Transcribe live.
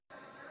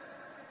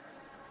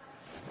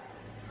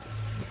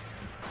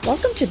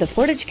Welcome to the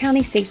Portage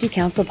County Safety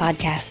Council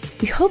podcast.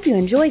 We hope you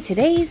enjoy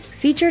today's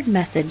featured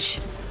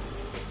message.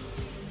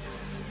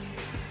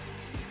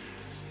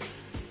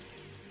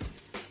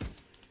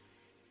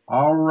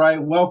 All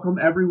right, welcome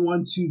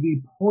everyone to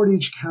the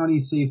Portage County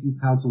Safety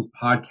Council's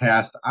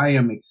podcast. I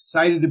am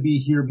excited to be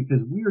here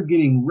because we are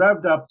getting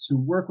revved up to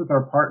work with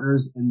our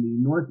partners in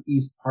the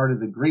northeast part of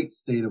the great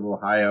state of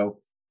Ohio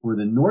for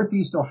the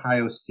Northeast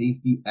Ohio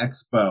Safety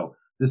Expo.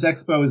 This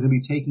expo is going to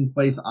be taking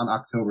place on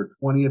October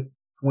 20th,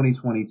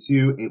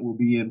 2022. It will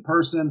be in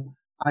person.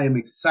 I am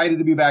excited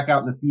to be back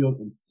out in the field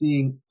and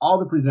seeing all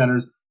the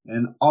presenters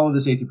and all of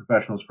the safety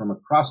professionals from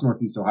across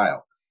Northeast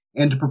Ohio.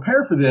 And to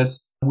prepare for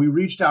this, we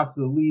reached out to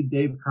the lead,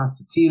 Dave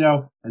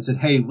Constantino, and said,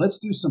 hey, let's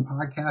do some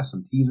podcasts,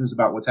 some teasers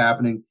about what's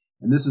happening.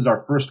 And this is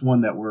our first one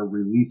that we're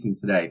releasing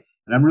today.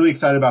 And I'm really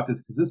excited about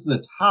this because this is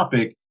a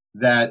topic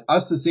that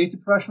us as safety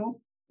professionals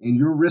and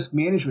your risk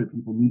management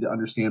people need to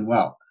understand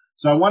well.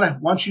 So I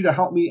want you to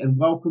help me in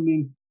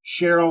welcoming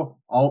Cheryl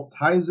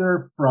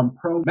Altizer from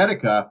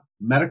ProMedica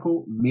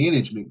Medical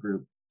Management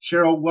Group.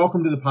 Cheryl,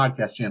 welcome to the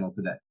podcast channel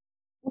today.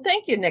 Well,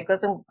 thank you,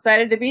 Nicholas. I'm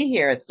excited to be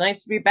here. It's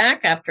nice to be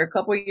back after a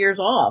couple of years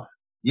off.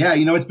 Yeah,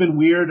 it's been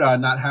weird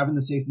not having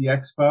the Safety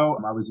Expo.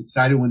 I was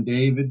excited when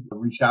David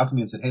reached out to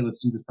me and said, hey, let's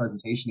do this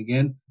presentation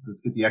again.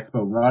 Let's get the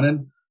expo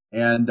running.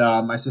 And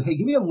I said, hey,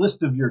 give me a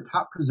list of your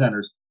top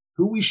presenters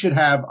who we should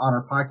have on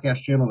our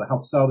podcast channel to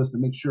help sell this, to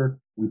make sure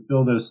we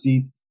fill those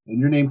seats. And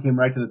your name came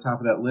right to the top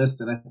of that list.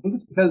 And I think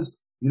it's because,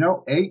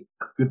 A,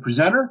 good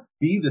presenter.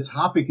 B, the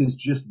topic is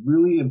just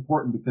really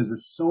important because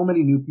there's so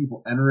many new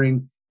people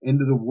entering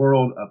into the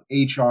world of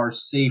HR,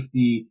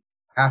 safety,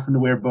 having to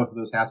wear both of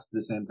those hats at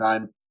the same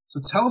time. So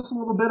tell us a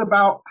little bit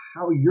about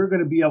how you're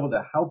going to be able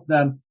to help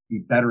them be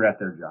better at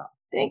their job.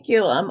 Thank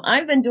you.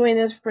 I've been doing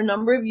this for a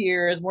number of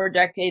years, more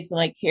decades than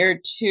I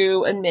care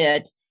to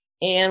admit.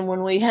 And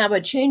when we have a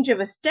change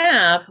of a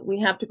staff, we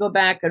have to go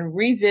back and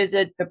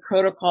revisit the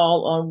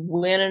protocol on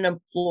when an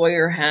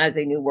employer has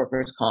a new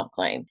workers' comp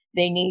claim.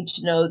 They need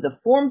to know the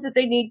forms that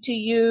they need to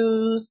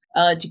use,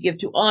 to give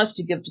to us,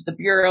 to give to the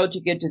Bureau,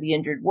 to give to the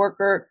injured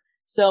worker.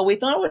 So we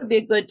thought it would be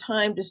a good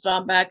time to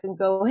stop back and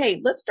go,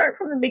 hey, let's start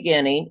from the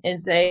beginning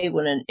and say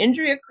when an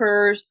injury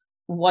occurs,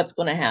 what's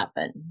going to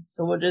happen?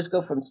 So we'll just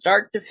go from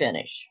start to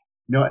finish.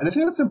 And I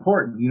think that's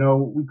important.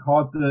 We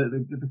call it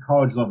the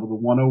college level, the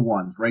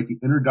 101s, right? The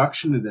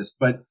introduction to this.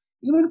 But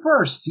even for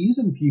our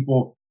seasoned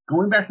people,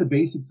 going back to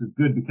basics is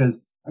good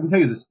because I can tell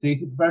you as a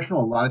safety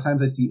professional, a lot of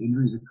times I see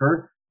injuries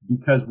occur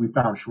because we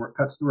found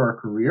shortcuts through our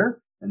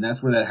career, and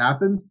that's where that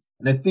happens.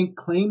 And I think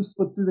claims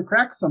slip through the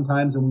cracks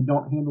sometimes and we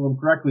don't handle them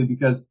correctly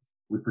because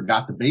we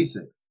forgot the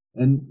basics.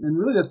 And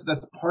really that's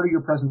part of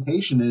your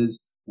presentation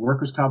is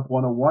Workers' Comp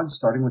 101,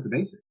 starting with the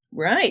basics.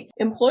 Right.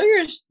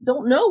 Employers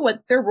don't know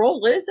what their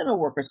role is in a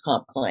workers'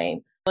 comp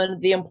claim. And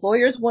the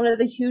employer is one of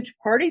the huge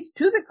parties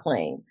to the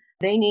claim.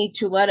 They need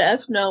to let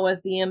us know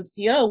as the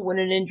MCO when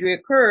an injury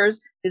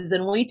occurs, because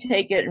then we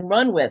take it and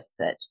run with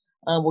it.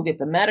 We'll get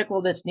the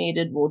medical that's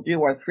needed. We'll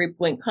do our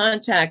 3-point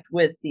contact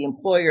with the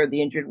employer,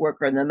 the injured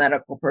worker, and the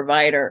medical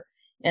provider.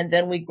 And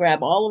then we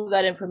grab all of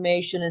that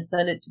information and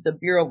send it to the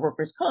Bureau of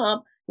Workers'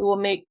 Comp, who will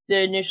make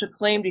the initial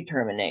claim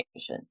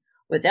determination.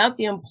 Without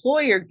the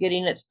employer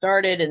getting it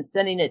started and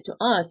sending it to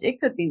us, it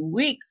could be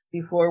weeks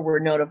before we're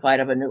notified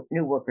of a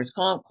new workers'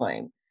 comp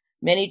claim.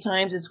 Many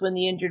times it's when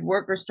the injured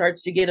worker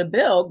starts to get a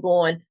bill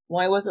going,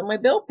 why wasn't my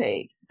bill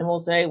paid? And we'll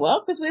say, well,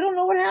 because we don't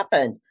know what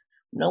happened.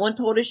 No one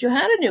told us you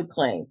had a new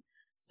claim.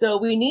 So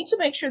we need to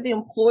make sure the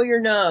employer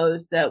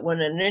knows that when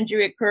an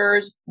injury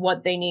occurs,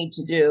 what they need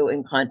to do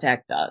and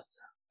contact us.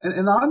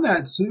 And on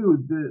that,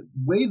 too, the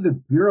way the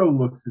Bureau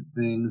looks at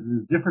things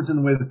is different than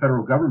the way the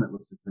federal government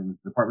looks at things,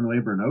 the Department of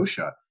Labor and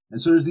OSHA.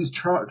 And so there's these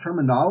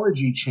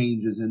terminology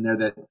changes in there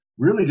that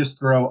really just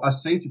throw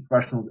us safety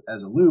professionals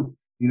as a loop.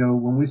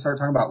 When we start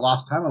talking about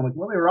lost time, I'm like,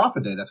 well, they were off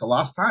a day. That's a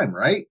lost time,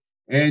 right?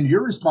 And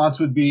your response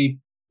would be,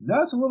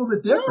 no, it's a little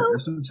bit different.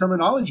 There's some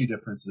terminology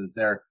differences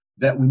there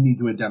that we need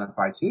to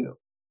identify, too.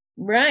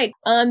 Right.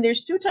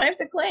 There's two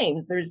types of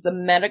claims. There's the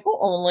medical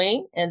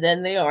only, and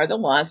then they are the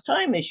lost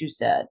time, as you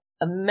said.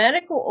 A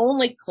medical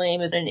only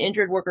claim is an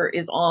injured worker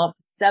is off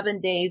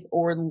 7 days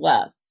or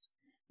less.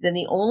 Then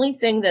the only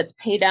thing that's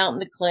paid out in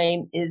the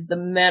claim is the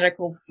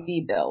medical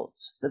fee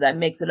bills. So that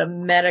makes it a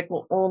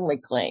medical only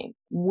claim.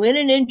 When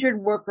an injured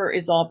worker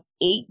is off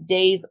 8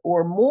 days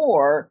or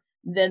more,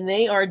 then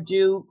they are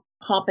due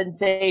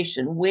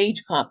compensation,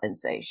 wage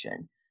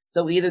compensation.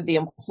 So either the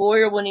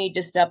employer will need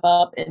to step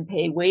up and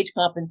pay wage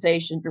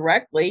compensation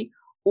directly,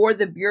 or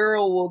the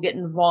Bureau will get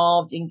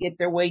involved and get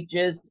their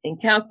wages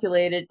and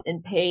calculate it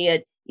and pay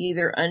it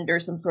either under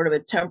some sort of a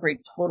temporary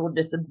total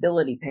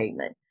disability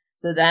payment.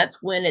 So that's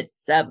when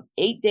it's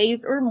 8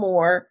 days or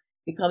more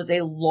becomes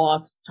a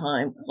lost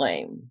time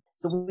claim.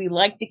 So we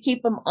like to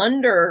keep them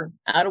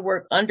out of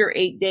work under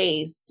 8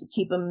 days to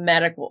keep them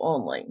medical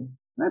only.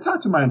 And I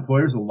talk to my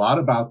employers a lot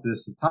about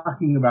this,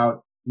 talking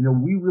about,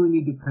 we really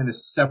need to kind of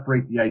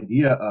separate the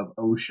idea of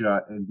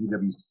OSHA and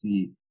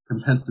BWC,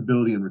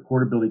 compensability and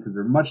recordability, because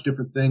they're much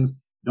different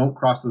things. Don't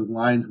cross those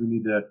lines. We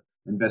need to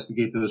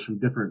investigate those from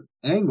different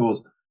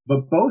angles,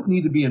 but both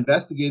need to be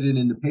investigated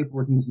and the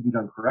paperwork needs to be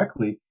done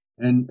correctly.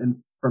 And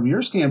from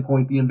your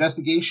standpoint, the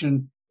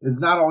investigation is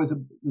not always,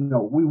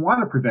 we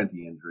want to prevent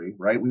the injury,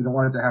 right? We don't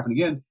want it to happen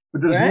again,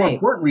 but there's more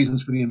important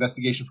reasons for the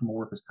investigation from a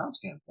workers' comp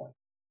standpoint,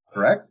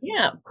 correct?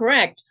 Yeah,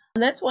 correct.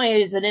 And that's why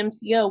as an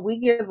MCO, we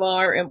give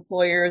our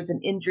employers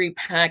an injury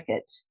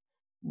packet.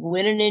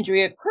 When an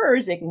injury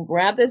occurs, they can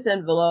grab this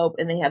envelope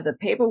and they have the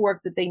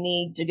paperwork that they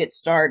need to get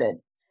started.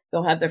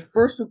 They'll have their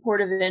first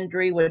report of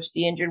injury, which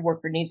the injured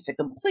worker needs to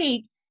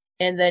complete.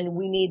 And then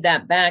we need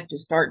that back to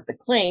start the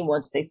claim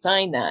once they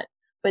sign that.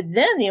 But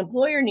then the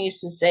employer needs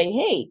to say,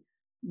 hey,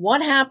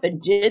 what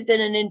happened? Did then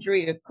an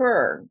injury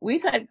occur?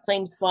 We've had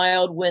claims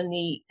filed when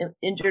the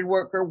injured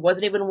worker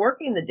wasn't even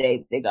working the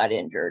day they got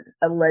injured,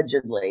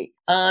 allegedly.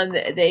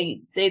 They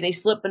say they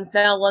slipped and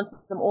fell on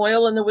some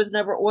oil and there was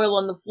never oil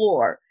on the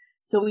floor.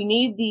 So we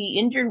need the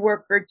injured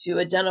worker to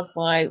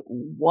identify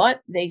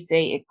what they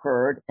say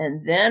occurred,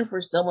 and then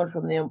for someone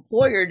from the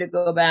employer to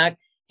go back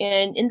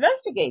and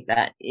investigate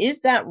that.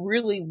 Is that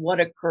really what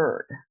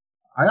occurred?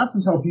 I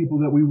often tell people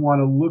that we want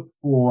to look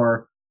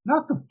for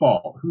not the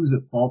fault, who's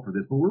at fault for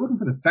this, but we're looking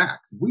for the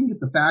facts. If we can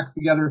get the facts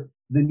together,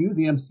 then you as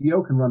the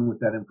MCO can run with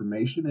that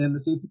information and the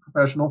safety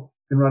professional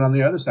can run on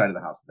the other side of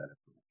the house with that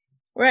information.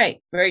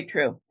 Right. Very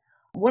true.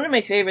 One of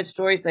my favorite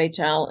stories I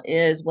tell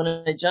is when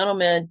a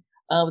gentleman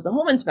was a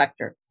home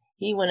inspector.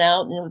 He went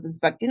out and was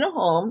inspecting a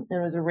home, and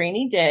it was a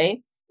rainy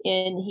day.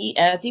 And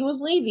as he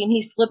was leaving,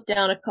 he slipped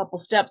down a couple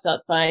steps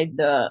outside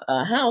the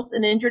house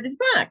and injured his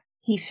back.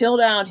 He filled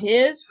out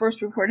his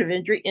first report of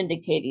injury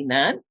indicating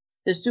that.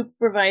 The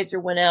supervisor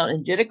went out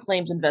and did a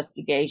claims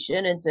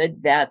investigation and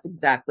said that's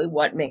exactly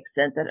what makes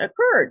sense that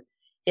occurred.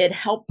 It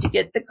helped to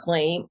get the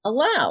claim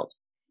allowed.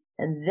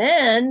 And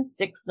then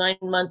 6-9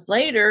 months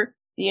later,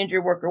 the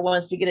injured worker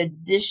wants to get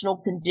additional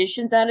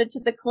conditions added to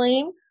the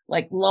claim,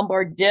 like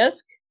lumbar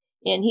disc.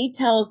 And he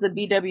tells the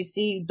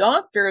BWC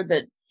doctor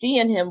that's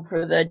seeing him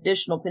for the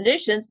additional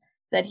conditions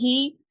that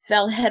he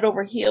fell head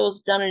over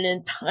heels down an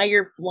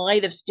entire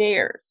flight of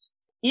stairs.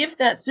 If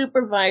that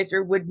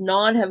supervisor would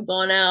not have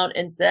gone out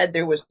and said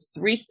there was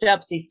 3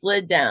 steps he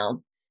slid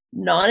down,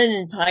 not an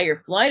entire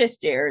flight of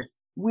stairs,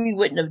 we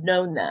wouldn't have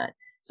known that.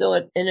 So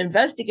an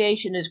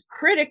investigation is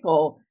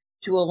critical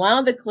to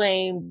allow the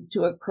claim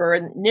to occur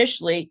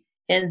initially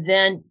and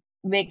then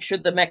make sure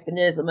the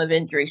mechanism of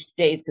injury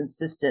stays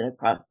consistent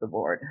across the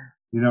board.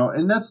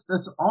 And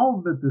that's all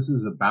that this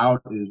is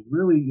about is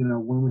really,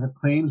 when we have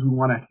claims, we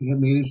want to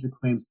manage the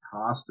claims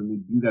cost, and we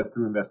do that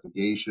through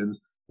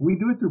investigations. We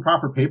do it through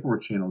proper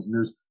paperwork channels. And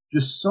there's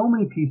just so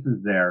many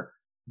pieces there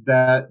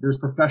that there's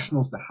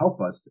professionals to help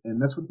us.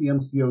 And that's what the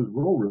MCO's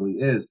role really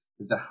is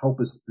to help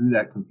us through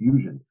that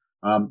confusion.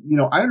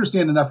 I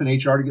understand enough in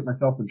HR to get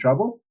myself in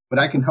trouble, but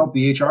I can help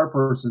the HR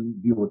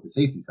person deal with the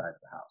safety side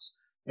of the house.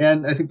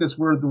 And I think that's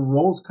where the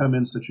roles come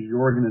in, such as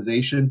your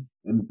organization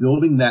and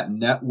building that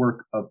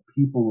network of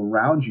people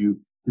around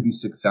you to be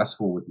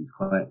successful with these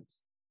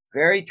claims.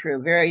 Very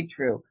true. Very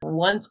true.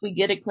 Once we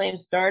get a claim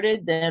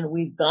started, then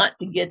we've got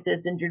to get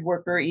this injured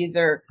worker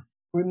either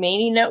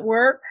remaining at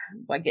work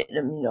by getting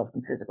them,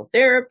 some physical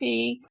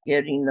therapy,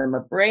 getting them a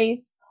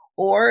brace,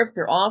 or if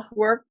they're off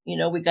work,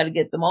 we got to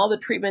get them all the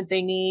treatment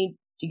they need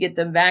to get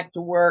them back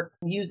to work,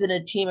 using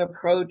a team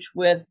approach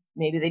with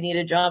maybe they need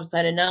a job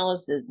site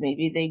analysis,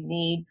 maybe they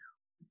need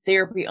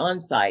therapy on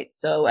site.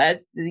 So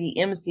as the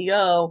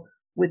MCO,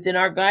 within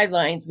our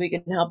guidelines, we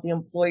can help the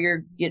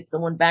employer get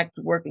someone back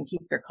to work and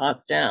keep their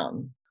costs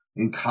down.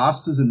 And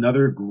cost is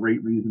another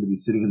great reason to be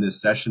sitting in this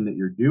session that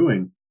you're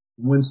doing.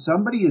 When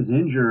somebody is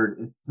injured,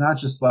 it's not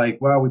just like,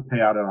 well, we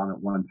pay out on it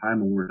one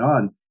time and we're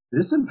done.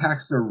 This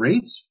impacts their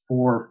rates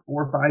for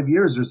 4 or 5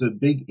 years. There's a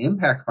big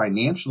impact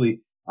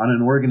financially on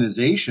an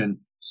organization.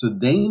 So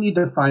they need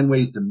to find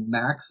ways to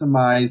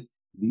maximize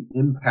the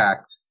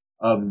impact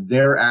of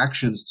their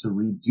actions to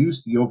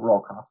reduce the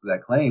overall cost of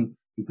that claim,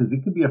 because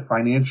it could be a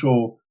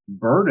financial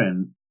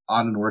burden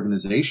on an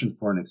organization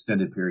for an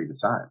extended period of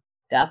time.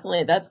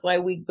 Definitely. That's why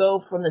we go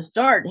from the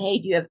start. Hey,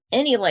 do you have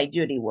any light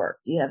duty work?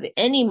 Do you have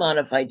any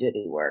modified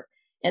duty work?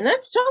 And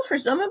that's tough for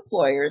some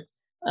employers.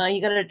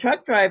 You got a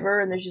truck driver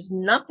and there's just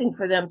nothing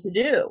for them to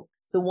do.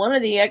 So one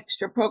of the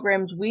extra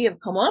programs we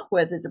have come up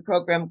with is a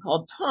program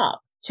called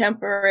TOP,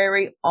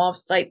 Temporary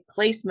Offsite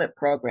Placement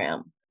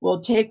Program. We'll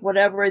take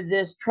whatever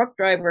this truck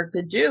driver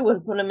could do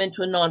and put them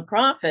into a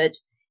nonprofit,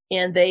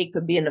 and they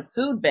could be in a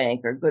food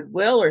bank or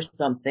Goodwill or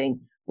something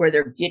where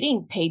they're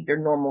getting paid their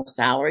normal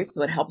salary.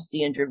 So it helps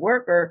the injured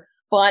worker,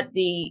 but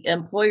the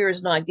employer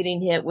is not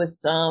getting hit with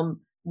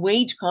some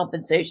wage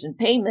compensation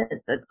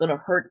payments that's going to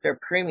hurt their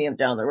premium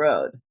down the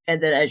road.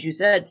 And then, as you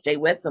said, stay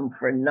with them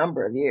for a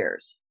number of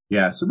years.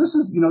 Yeah. So this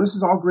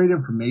is all great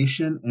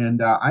information. And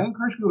I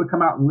encourage people to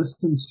come out and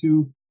listen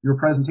to your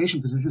presentation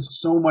because there's just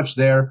so much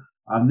there.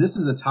 This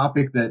is a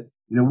topic that,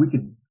 we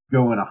could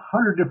go in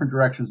 100 different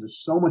directions.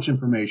 There's so much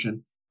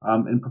information.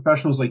 And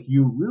professionals like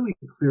you really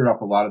clear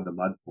up a lot of the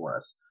mud for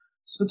us.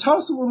 So tell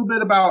us a little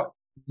bit about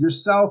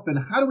yourself, and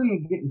how do we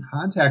get in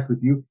contact with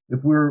you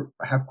if we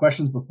have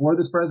questions before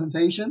this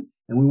presentation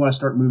and we want to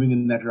start moving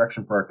in that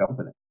direction for our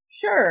company?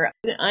 Sure.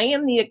 I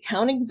am the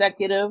account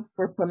executive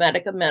for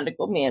ProMedica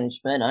Medical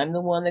Management. I'm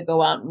the one that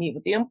go out and meet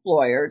with the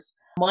employers.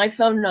 My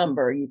phone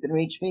number, you can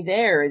reach me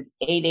there, is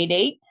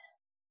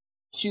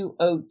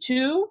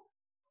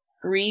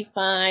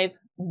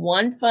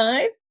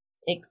 888-202-3515,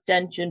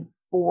 extension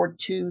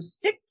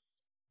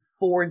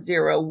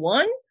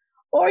 426-401.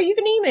 Or you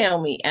can email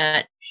me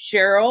at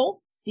Cheryla,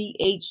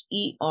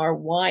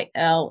 Cheryla,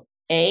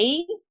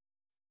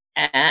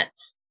 at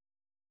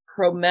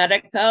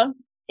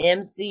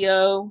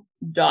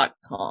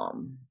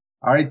ProMedicaMCO.com.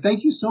 All right.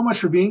 Thank you so much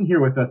for being here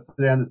with us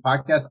today on this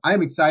podcast.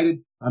 I'm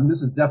excited.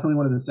 This is definitely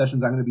one of the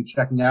sessions I'm going to be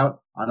checking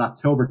out on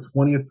October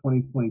 20th,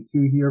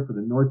 2022 here for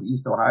the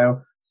Northeast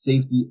Ohio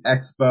Safety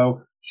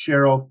Expo.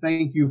 Cheryl,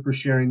 thank you for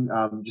sharing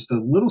just a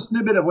little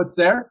snippet of what's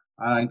there.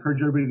 I encourage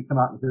everybody to come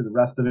out and hear the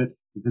rest of it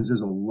because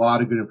there's a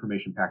lot of good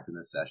information packed in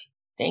this session.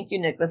 Thank you,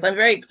 Nicholas. I'm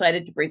very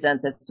excited to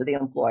present this to the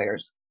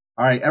employers.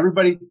 All right,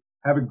 everybody,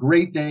 have a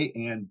great day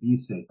and be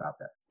safe out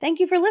there. Thank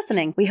you for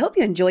listening. We hope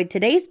you enjoyed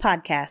today's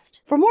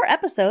podcast. For more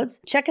episodes,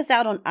 check us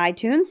out on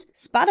iTunes,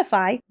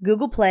 Spotify,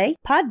 Google Play,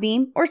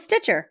 Podbean, or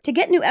Stitcher. To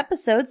get new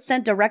episodes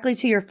sent directly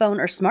to your phone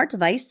or smart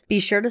device, be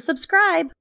sure to subscribe.